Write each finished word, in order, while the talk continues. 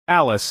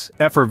Alice,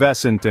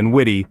 effervescent and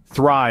witty,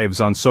 thrives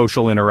on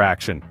social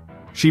interaction.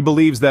 She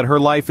believes that her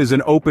life is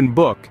an open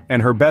book and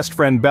her best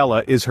friend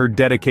Bella is her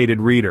dedicated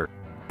reader.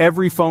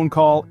 Every phone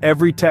call,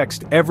 every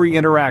text, every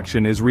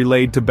interaction is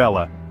relayed to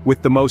Bella,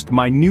 with the most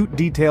minute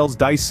details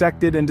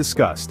dissected and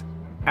discussed.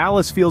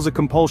 Alice feels a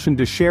compulsion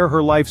to share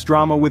her life's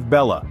drama with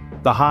Bella,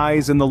 the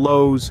highs and the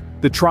lows,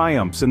 the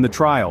triumphs and the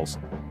trials.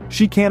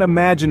 She can't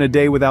imagine a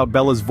day without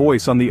Bella's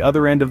voice on the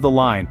other end of the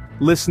line,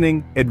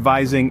 listening,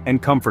 advising,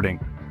 and comforting.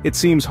 It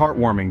seems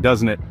heartwarming,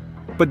 doesn't it?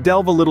 But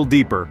delve a little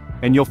deeper,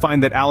 and you'll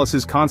find that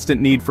Alice's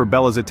constant need for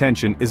Bella's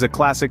attention is a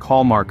classic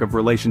hallmark of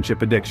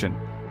relationship addiction.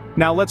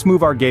 Now let's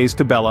move our gaze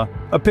to Bella,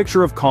 a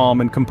picture of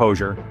calm and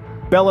composure.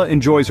 Bella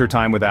enjoys her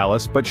time with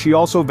Alice, but she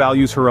also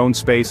values her own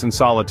space and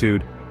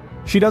solitude.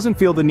 She doesn't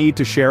feel the need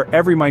to share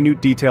every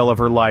minute detail of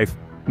her life,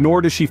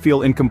 nor does she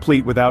feel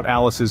incomplete without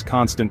Alice's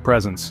constant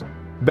presence.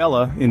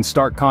 Bella, in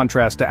stark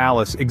contrast to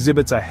Alice,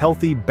 exhibits a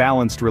healthy,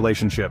 balanced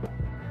relationship.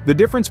 The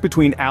difference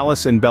between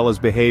Alice and Bella's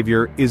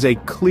behavior is a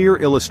clear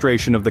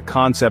illustration of the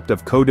concept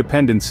of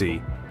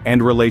codependency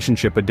and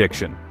relationship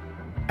addiction.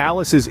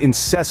 Alice's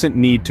incessant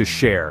need to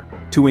share,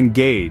 to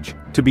engage,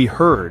 to be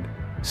heard,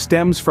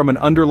 stems from an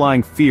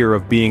underlying fear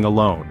of being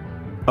alone,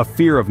 a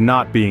fear of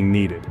not being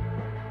needed.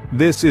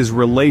 This is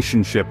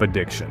relationship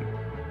addiction.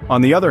 On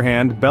the other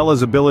hand,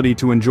 Bella's ability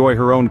to enjoy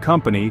her own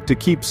company, to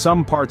keep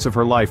some parts of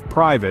her life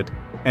private,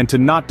 and to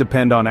not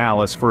depend on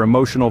Alice for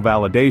emotional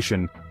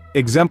validation,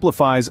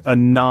 exemplifies a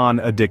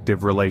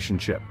non-addictive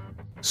relationship.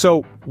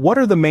 So, what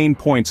are the main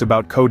points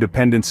about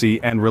codependency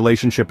and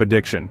relationship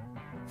addiction?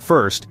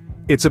 First,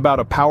 it's about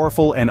a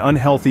powerful and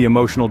unhealthy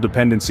emotional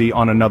dependency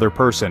on another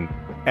person,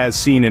 as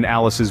seen in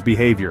Alice's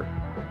behavior.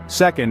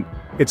 Second,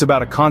 it's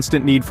about a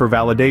constant need for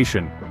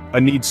validation,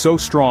 a need so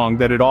strong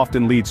that it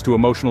often leads to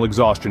emotional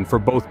exhaustion for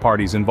both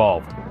parties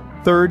involved.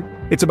 Third,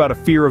 it's about a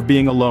fear of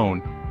being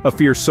alone, a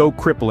fear so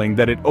crippling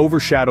that it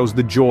overshadows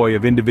the joy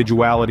of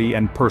individuality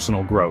and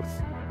personal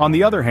growth. On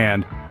the other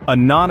hand, a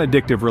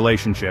non-addictive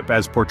relationship,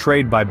 as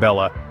portrayed by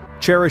Bella,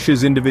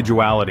 cherishes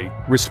individuality,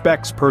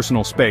 respects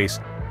personal space,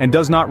 and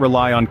does not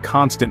rely on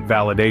constant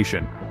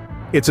validation.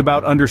 It's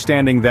about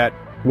understanding that,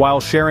 while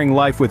sharing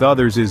life with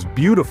others is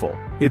beautiful,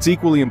 it's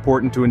equally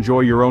important to enjoy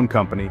your own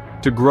company,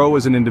 to grow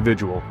as an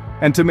individual,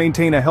 and to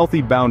maintain a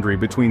healthy boundary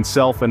between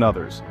self and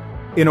others.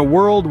 In a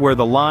world where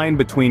the line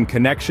between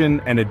connection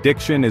and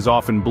addiction is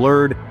often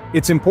blurred,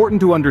 it's important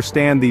to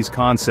understand these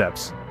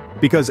concepts.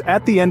 Because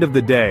at the end of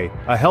the day,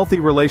 a healthy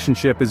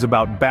relationship is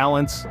about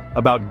balance,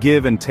 about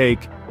give and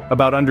take,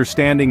 about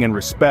understanding and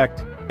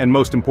respect, and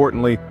most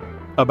importantly,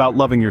 about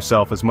loving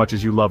yourself as much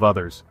as you love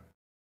others.